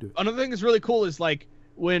 You do it. Another thing that's really cool is like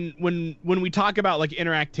when we talk about like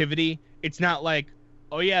interactivity, it's not like,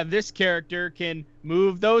 oh yeah, this character can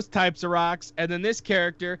move those types of rocks, and then this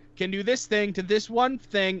character can do this thing to this one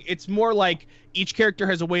thing. It's more like each character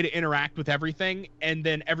has a way to interact with everything, and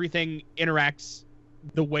then everything interacts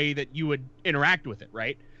the way that you would interact with it,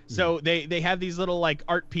 right? Mm-hmm. So they have these little like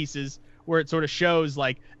art pieces where it sort of shows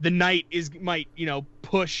like the knight might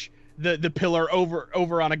push the pillar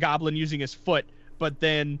over on a goblin using his foot, but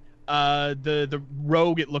then the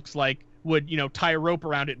rogue, it looks like, would tie a rope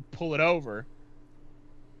around it and pull it over.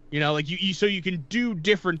 Like so you can do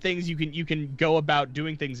different things. You can go about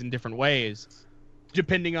doing things in different ways,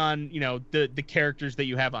 depending on the characters that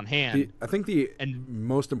you have on hand. I think the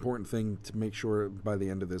most important thing to make sure by the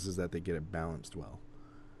end of this is that they get it balanced well.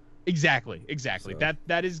 Exactly. So.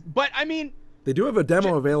 That is. But I mean, they do have a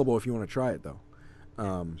demo available if you want to try it though.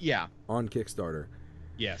 On Kickstarter.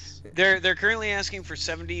 Yes. They're currently asking for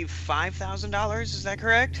 $75,000. Is that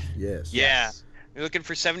correct? Yes. Yeah. Yes. They're looking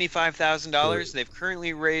for $75,000. They've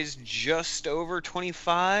currently raised just over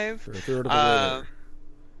 25. For a third of the way.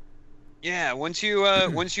 Yeah. Once you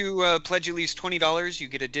pledge at least $20, you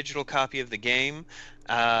get a digital copy of the game,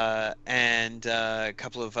 and a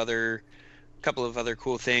couple of other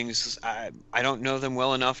cool things. I don't know them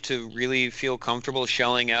well enough to really feel comfortable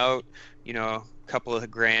shelling out, a couple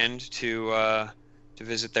of grand to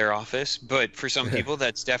visit their office. But for some people,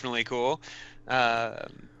 that's definitely cool.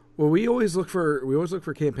 Well, we always look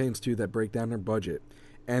for campaigns too that break down their budget,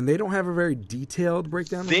 and they don't have a very detailed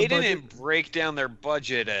breakdown. They didn't break down their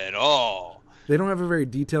budget at all. They don't have a very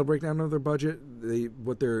detailed breakdown of their budget.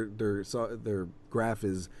 Their graph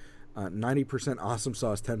is 90% awesome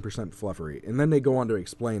sauce, 10% fluffery, and then they go on to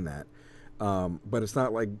explain that. But it's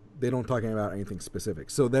not like they don't talking about anything specific.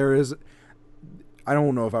 So there is. I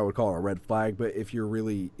don't know if I would call it a red flag, but if you're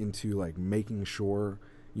really into like making sure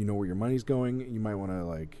you know where your money's going, you might want to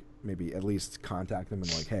like maybe at least contact them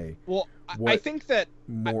and like, hey, well, I think that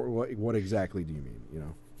what exactly do you mean? You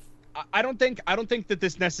know, I don't think that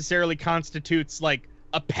this necessarily constitutes like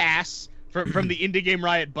a pass from the indie game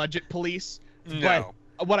Riot budget police. No.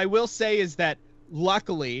 But what I will say is that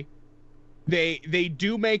luckily they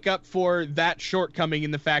do make up for that shortcoming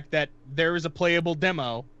in the fact that there is a playable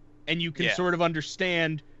demo and you can sort of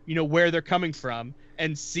understand, you know, where they're coming from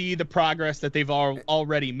and see the progress that they've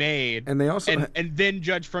already made. And they also and then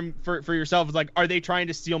judge for yourself. It's like, are they trying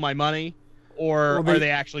to steal my money? Or are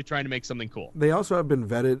they actually trying to make something cool? They also have been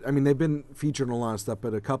vetted. I mean, they've been featured on a lot of stuff,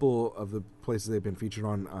 but a couple of the places they've been featured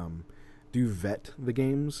on do vet the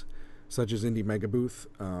games, such as Indie Mega Booth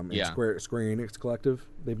and Square Enix Collective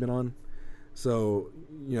they've been on. So,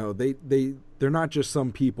 you know, they're not just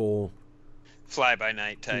some people...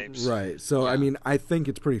 fly-by-night types. Right. So, I mean, I think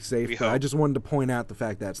it's pretty safe, but I just wanted to point out the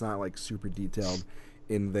fact that it's not, like, super detailed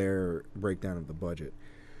in their breakdown of the budget.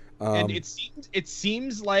 And it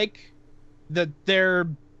seems like... that they're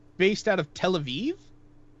based out of Tel Aviv?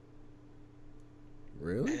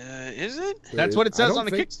 Really? Is it? That's what it says on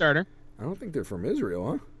the Kickstarter. I don't think they're from Israel,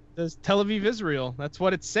 huh? It says Tel Aviv, Israel. That's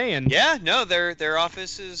what it's saying. Yeah, no, their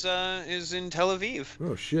office is in Tel Aviv.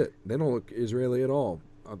 Oh, shit. They don't look Israeli at all.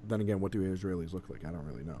 Then again, what do Israelis look like? I don't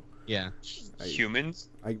really know. Yeah. Humans?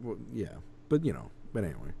 Yeah. But, you know. But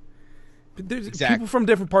anyway. There's Exactly. People from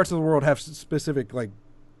different parts of the world have specific, like,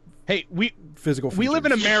 hey, physical features. We live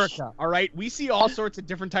in America, all right? We see all sorts of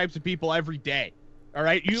different types of people every day, all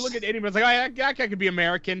right? You look at anyone, it's like, oh, that guy could be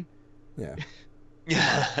American. Yeah.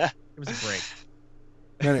 Yeah. It was a break.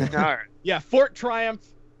 Anyway. All right. Yeah, Fort Triumph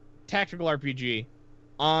tactical RPG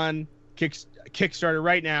on Kickstarter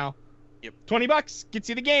right now. Yep. $20 gets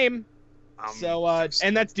you the game.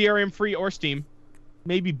 And that's DRM free or Steam.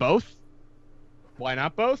 Maybe both. Why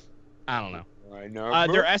not both? I don't know. I know.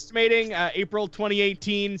 They're estimating April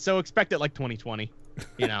 2018, so expect it like 2020.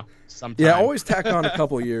 You know, sometime. Yeah, always tack on a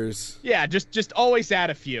couple years. Yeah, just always add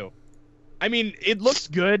a few. I mean, it looks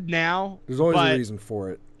good now. There's always a reason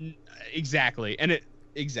for it. Exactly,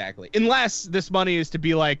 exactly. Unless this money is to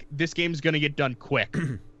be like, this game's gonna get done quick.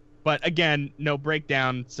 But again, no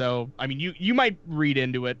breakdown. So I mean, you might read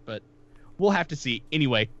into it, but we'll have to see.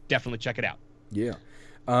 Anyway, definitely check it out. Yeah.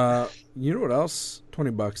 You know what else?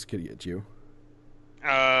 $20 could get you.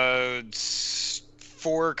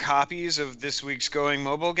 4 copies of this week's Going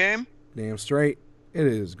Mobile game. Damn straight. It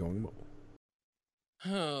is Going Mobile.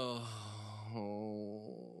 Oh.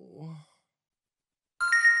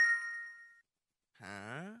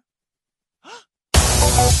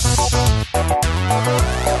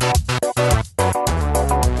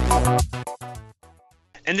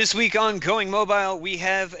 And this week on Going Mobile, we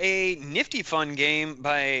have a nifty fun game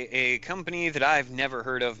by a company that I've never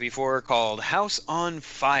heard of before called House on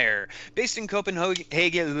Fire. Based in Copenhagen,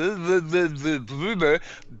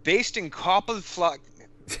 based in Copenhagen.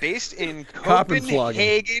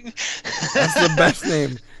 That's the best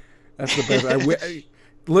name. That's the best.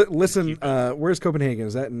 Listen, where's Copenhagen?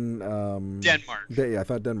 Is that in Denmark? Yeah, I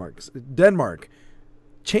thought Denmark. Denmark.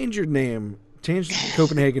 Change your name. Change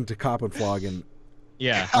Copenhagen to Copenhagen.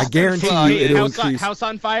 Yeah, I guarantee you it'll increase. House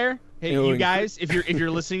on Fire. Hey, you guys, if you're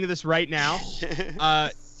listening to this right now,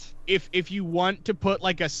 if you want to put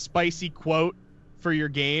like a spicy quote for your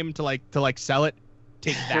game to sell it,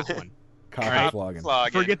 take that one. Copenhagen.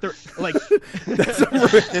 Forget the like.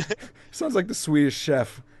 Sounds like the Swedish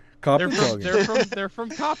chef. Copenhagen. They're from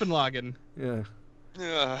Copenhagen. Yeah.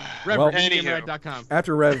 Rev.com.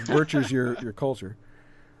 After Rev butchers your culture.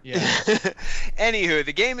 Yeah. Anywho,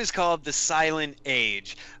 the game is called The Silent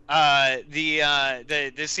Age.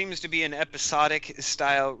 This seems to be an episodic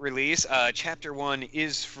style release. Chapter 1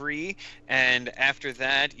 is free, and after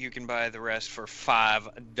that, you can buy the rest for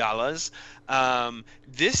 $5.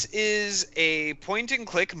 This is a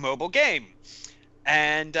point-and-click mobile game,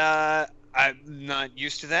 and I'm not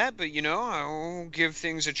used to that, but you know, I'll give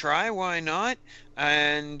things a try. Why not?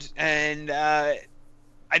 And I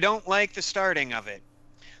don't like the starting of it.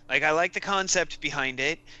 Like, I like the concept behind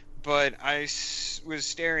it, but I was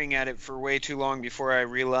staring at it for way too long before I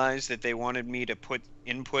realized that they wanted me to put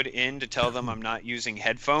input in to tell them I'm not using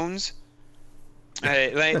headphones.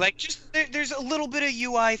 There's a little bit of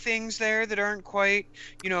UI things there that aren't quite,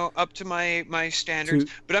 you know, up to my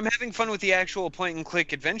standards. But I'm having fun with the actual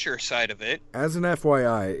point-and-click adventure side of it. As an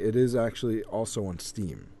FYI, it is actually also on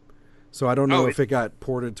Steam. So I don't know if it got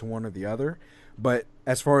ported to one or the other. But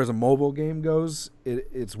as far as a mobile game goes,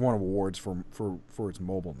 it's won awards for its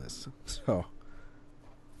mobileness. So,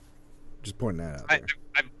 just pointing that out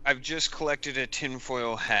there. I've just collected a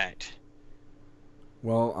tinfoil hat.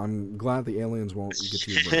 Well, I'm glad the aliens won't get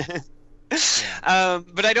you.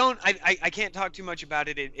 But I can't talk too much about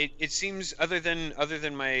it. It seems other than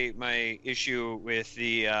my issue with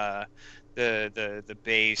the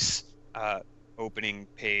base opening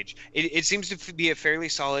page, it seems to be a fairly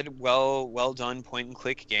solid, well done point and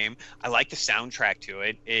click game. I like the soundtrack to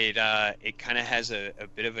it. It kind of has a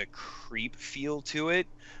bit of a creep feel to it.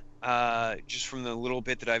 Just from the little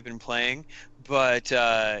bit that I've been playing, but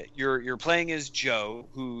you're playing as Joe,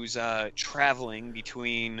 who's traveling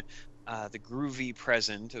between the groovy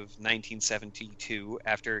present of 1972,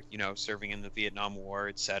 after serving in the Vietnam War,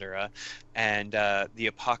 etc., and the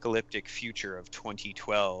apocalyptic future of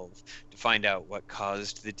 2012 to find out what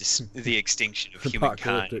caused the extinction of humankind.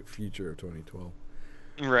 Apocalyptic future of 2012.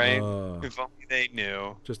 Right. If only they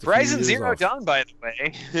knew. Just Horizon Zero Dawn, by the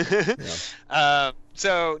way. Yeah.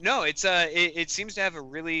 So no, it seems to have a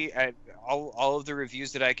really all of the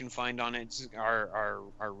reviews that I can find on it are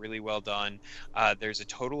really well done. There's a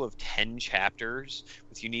total of 10 chapters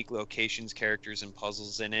with unique locations, characters, and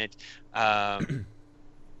puzzles in it, and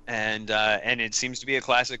it seems to be a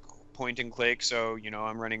classic point and click. So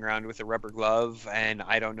I'm running around with a rubber glove, and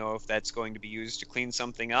I don't know if that's going to be used to clean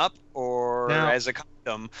something up or as a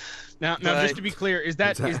condom. Now, just to be clear, is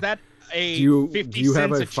that a do 50 you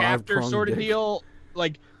have cents a a chapter five-pronged sort of dick? deal?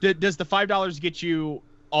 Like, does the $5 get you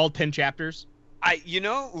all 10 chapters? Let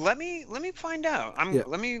me find out. Yeah.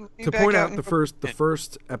 Let me To back point out out, the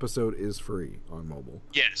first episode is free on mobile.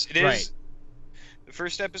 Yes, it is. Right. The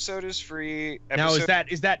first episode is free. Now, is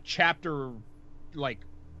that chapter like?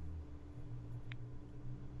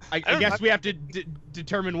 I guess we have to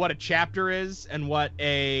determine what a chapter is and what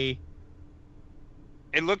a.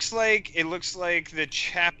 It looks like the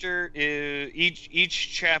chapter is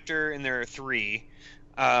each chapter, and there are 3,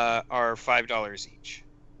 are $5 each.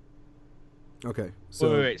 Okay,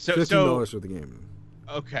 so Wait. So $15 for the game.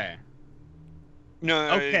 Okay.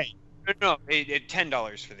 No. Okay. No.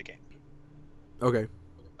 $10 for the game. Okay.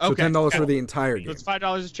 So Okay. $10 for the entire game. So it's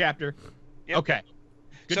 $5 a chapter. Yep. Okay.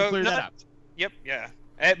 Good to clear that up. Yep. Yeah.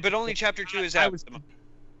 But only chapter 2 is out.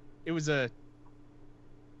 It was a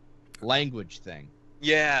language thing.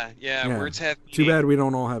 Yeah. Yeah. Words have. Too bad we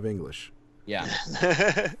don't all have English. Yeah.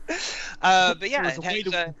 But yeah, There's a way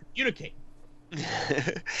to communicate.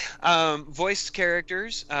 Voiced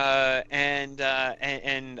characters, and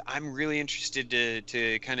I'm really interested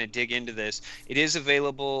to kind of dig into this. It is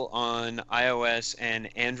available on iOS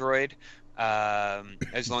and Android,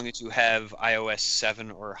 as long as you have iOS 7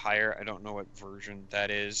 or higher. I don't know what version that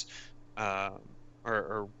is,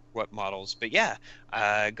 or what models, but yeah,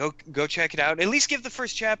 go check it out. At least give the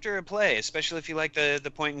first chapter a play, especially if you like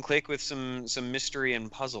the point and click with some mystery and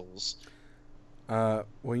puzzles.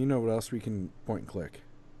 Well, you know what else we can point and click?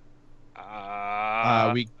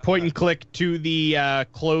 We point and click to the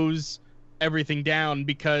close everything down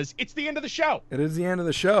because it's the end of the show. It is the end of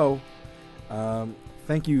the show.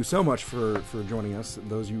 Thank you so much for joining us,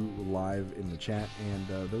 those of you live in the chat and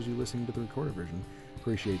those of you listening to the recorded version.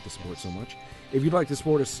 Appreciate the support so much. If you'd like to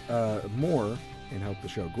support us more and help the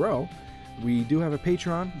show grow, we do have a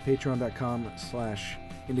Patreon,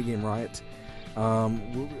 patreon.com/IndieGameRiot.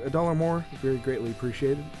 $1 more, very greatly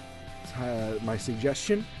appreciated. My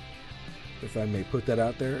suggestion, if I may put that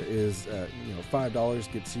out there, is $5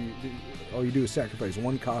 gets you. All you do is sacrifice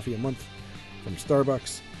 1 coffee a month from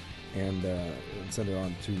Starbucks, and send it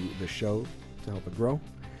on to the show to help it grow.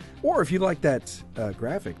 Or if you like that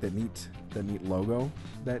graphic, that neat logo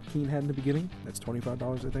that Keen had in the beginning, that's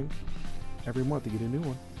 $25, I think. Every month you get a new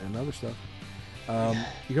one and other stuff.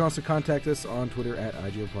 You can also contact us on Twitter at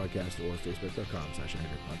IGO Podcast or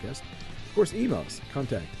Facebook.com/IGO Podcast. Of course, email us,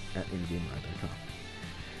 contact@IndieGameRiot.com.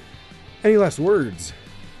 Any last words?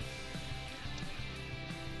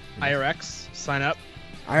 IRX, sign up.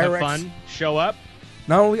 IRX. Have fun. Show up.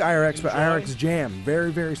 Not only IRX, but Enjoy. IRX Jam.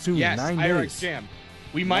 Very, very soon. Yes, 9 IRX days. Jam.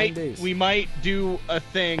 We 9 days. might do a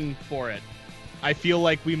thing for it. I feel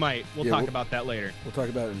like we might. We'll talk about that later. We'll talk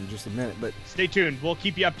about it in just a minute. But Stay tuned. We'll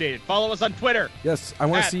keep you updated. Follow us on Twitter. yes, I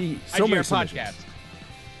want to At see so many IGR submissions. Podcast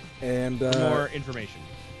And for more information.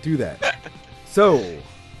 do that. So,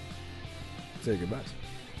 say goodbyes.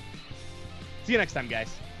 See you next time, guys.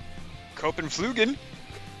 Kopenflugen.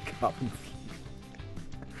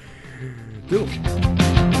 Doodle.